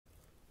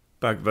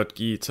Bhagavad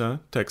Gita,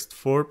 text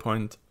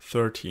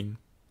 4.13.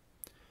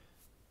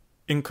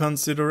 In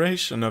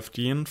consideration of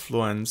the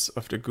influence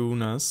of the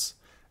gunas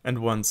and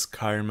one's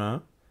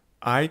karma,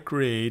 I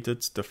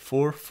created the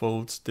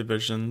fourfold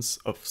divisions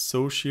of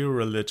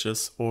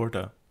socio-religious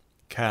order,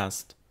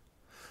 caste.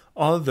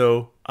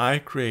 Although I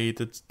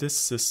created this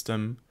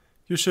system,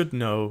 you should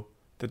know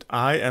that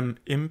I am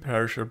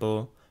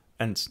imperishable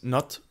and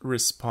not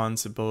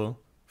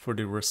responsible for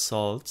the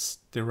results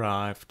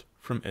derived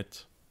from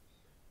it.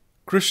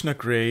 Krischna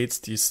creates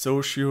the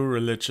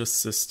socio-religious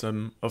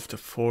system of the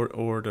four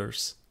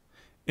orders.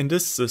 In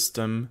this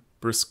system,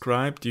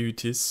 prescribed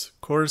duties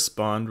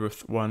correspond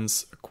with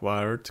one's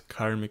acquired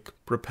karmic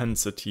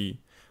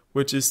propensity,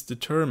 which is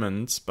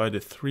determined by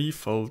the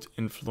threefold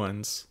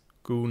influence,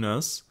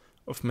 gunas,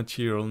 of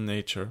material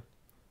nature.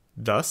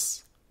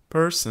 Thus,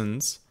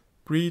 persons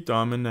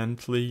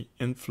predominantly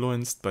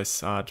influenced by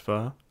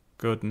sattva,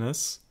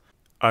 goodness,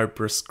 are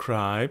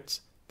prescribed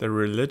the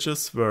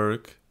religious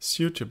work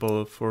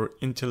suitable for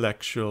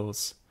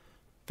intellectuals,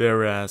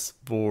 whereas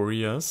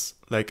warriors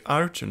like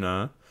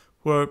Arjuna,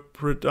 who are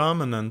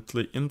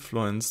predominantly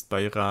influenced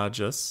by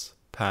rajas,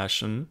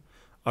 passion,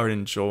 are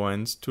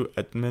enjoined to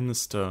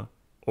administer,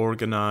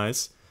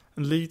 organize,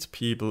 and lead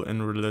people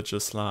in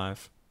religious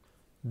life.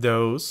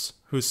 Those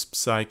whose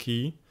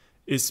psyche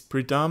is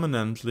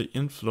predominantly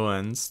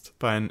influenced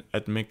by an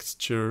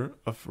admixture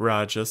of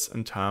rajas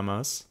and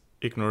tamas,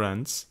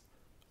 ignorance,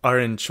 are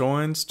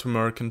enjoined to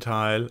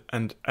mercantile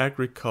and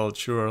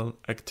agricultural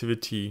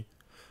activity,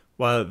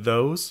 while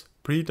those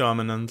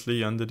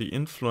predominantly under the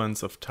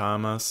influence of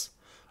tamas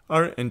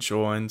are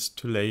enjoined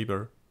to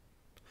labor.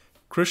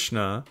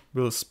 Krischna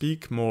will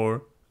speak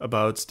more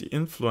about the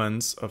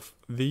influence of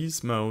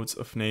these modes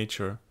of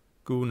nature,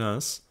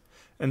 gunas,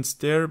 and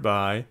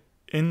thereby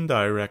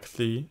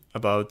indirectly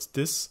about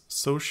this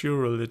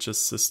socio-religious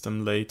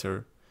system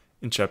later,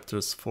 in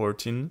chapters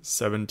 14,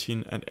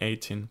 17, and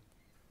 18.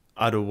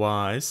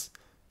 Otherwise,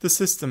 the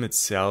system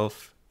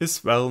itself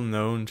is well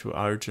known to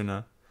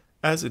Arjuna,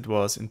 as it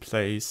was in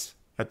place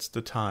at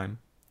the time.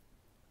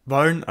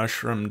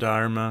 Varna-ashram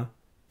Dharma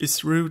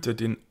is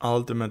rooted in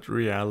ultimate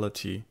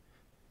reality,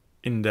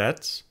 in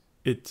that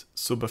it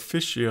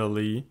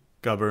superficially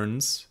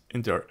governs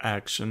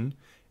interaction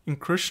in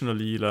Krishna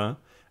Lila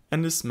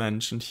and is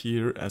mentioned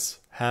here as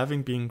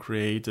having been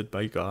created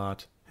by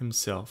God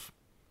himself.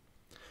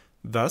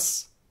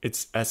 Thus,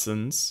 its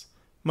essence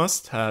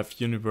must have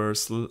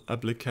universal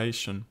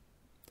application.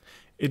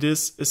 It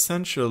is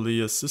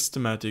essentially a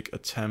systematic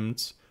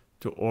attempt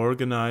to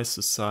organize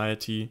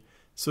society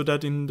so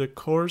that in the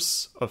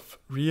course of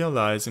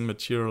realizing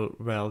material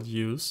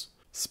values,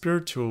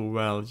 spiritual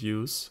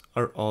values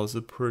are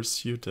also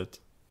pursued.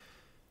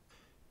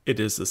 It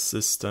is a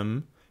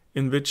system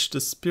in which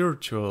the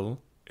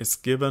spiritual is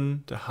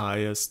given the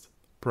highest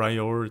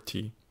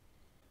priority.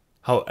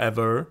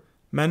 However,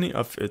 many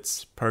of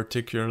its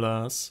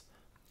particulars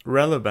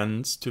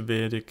relevant to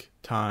Vedic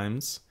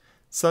times,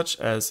 such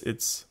as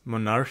its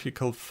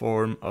monarchical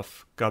form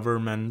of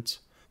government,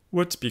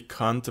 would be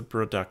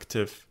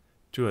counterproductive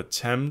to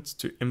attempt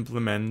to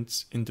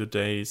implement in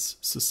today's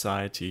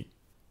society.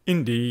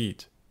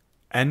 Indeed,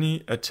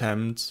 any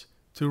attempt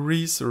to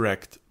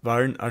resurrect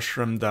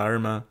Varna-ashram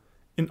Dharma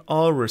in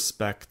all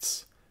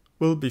respects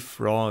will be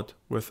fraught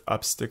with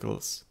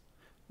obstacles,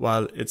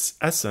 while its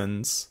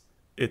essence,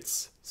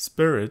 its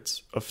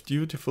spirit of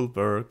dutiful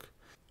work,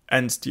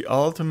 and the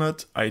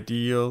ultimate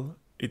ideal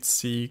it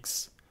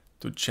seeks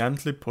to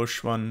gently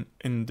push one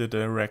in the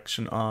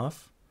direction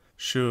of,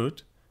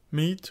 should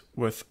meet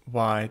with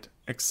wide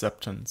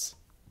acceptance.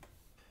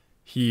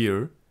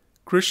 Here,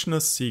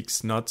 Krischna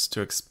seeks not to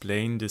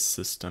explain this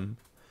system,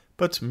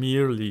 but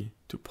merely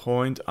to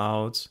point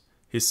out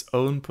his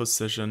own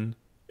position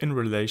in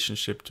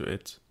relationship to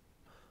it.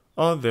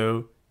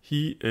 Although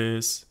he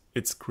is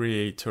its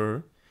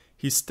creator,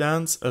 he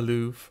stands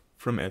aloof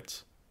from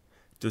it.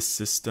 The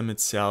system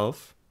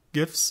itself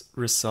gives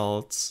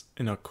results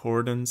in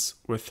accordance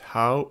with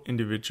how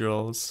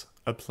individuals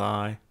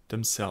apply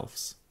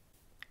themselves.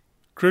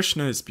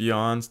 Krischna is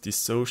beyond the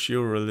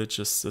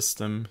socio-religious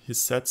system he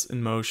sets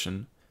in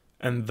motion,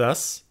 and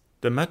thus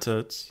the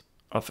method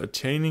of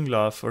attaining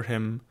love for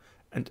him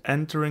and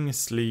entering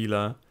his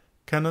Leela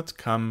cannot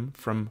come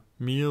from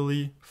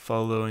merely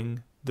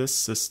following this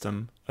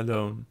system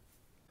alone.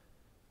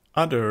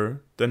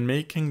 Other than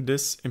making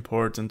this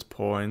important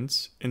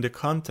point in the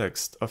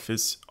context of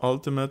his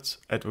ultimate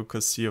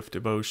advocacy of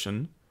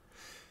devotion,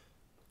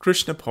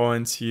 Krischna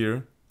points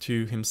here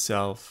to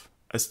himself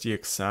as the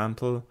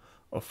example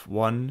of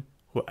one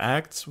who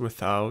acts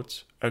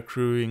without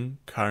accruing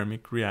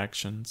karmic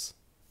reactions.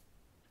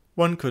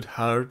 One could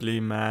hardly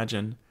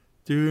imagine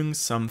doing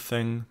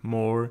something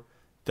more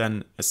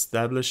than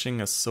establishing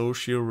a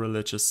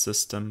socio-religious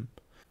system,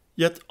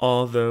 yet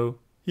although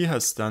he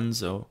has done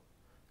so,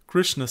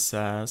 Krischna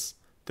says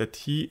that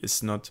he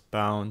is not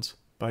bound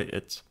by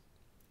it.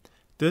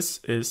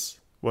 This is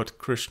what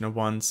Krischna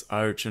wants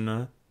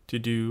Arjuna to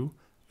do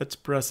at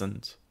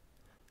present.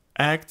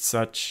 Act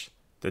such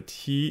that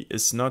he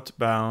is not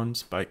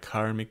bound by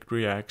karmic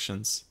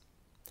reactions.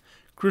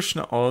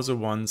 Krishna also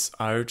wants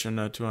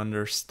Arjuna to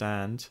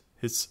understand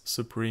his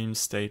supreme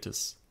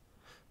status.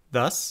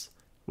 Thus,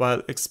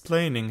 while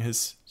explaining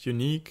his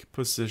unique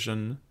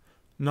position,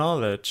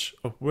 knowledge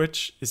of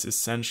which is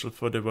essential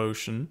for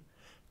devotion,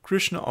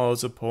 Krishna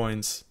also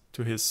points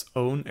to his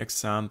own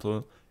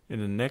example in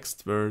the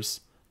next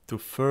verse to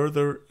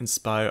further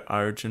inspire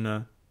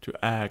Arjuna to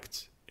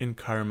act in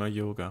karma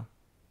yoga.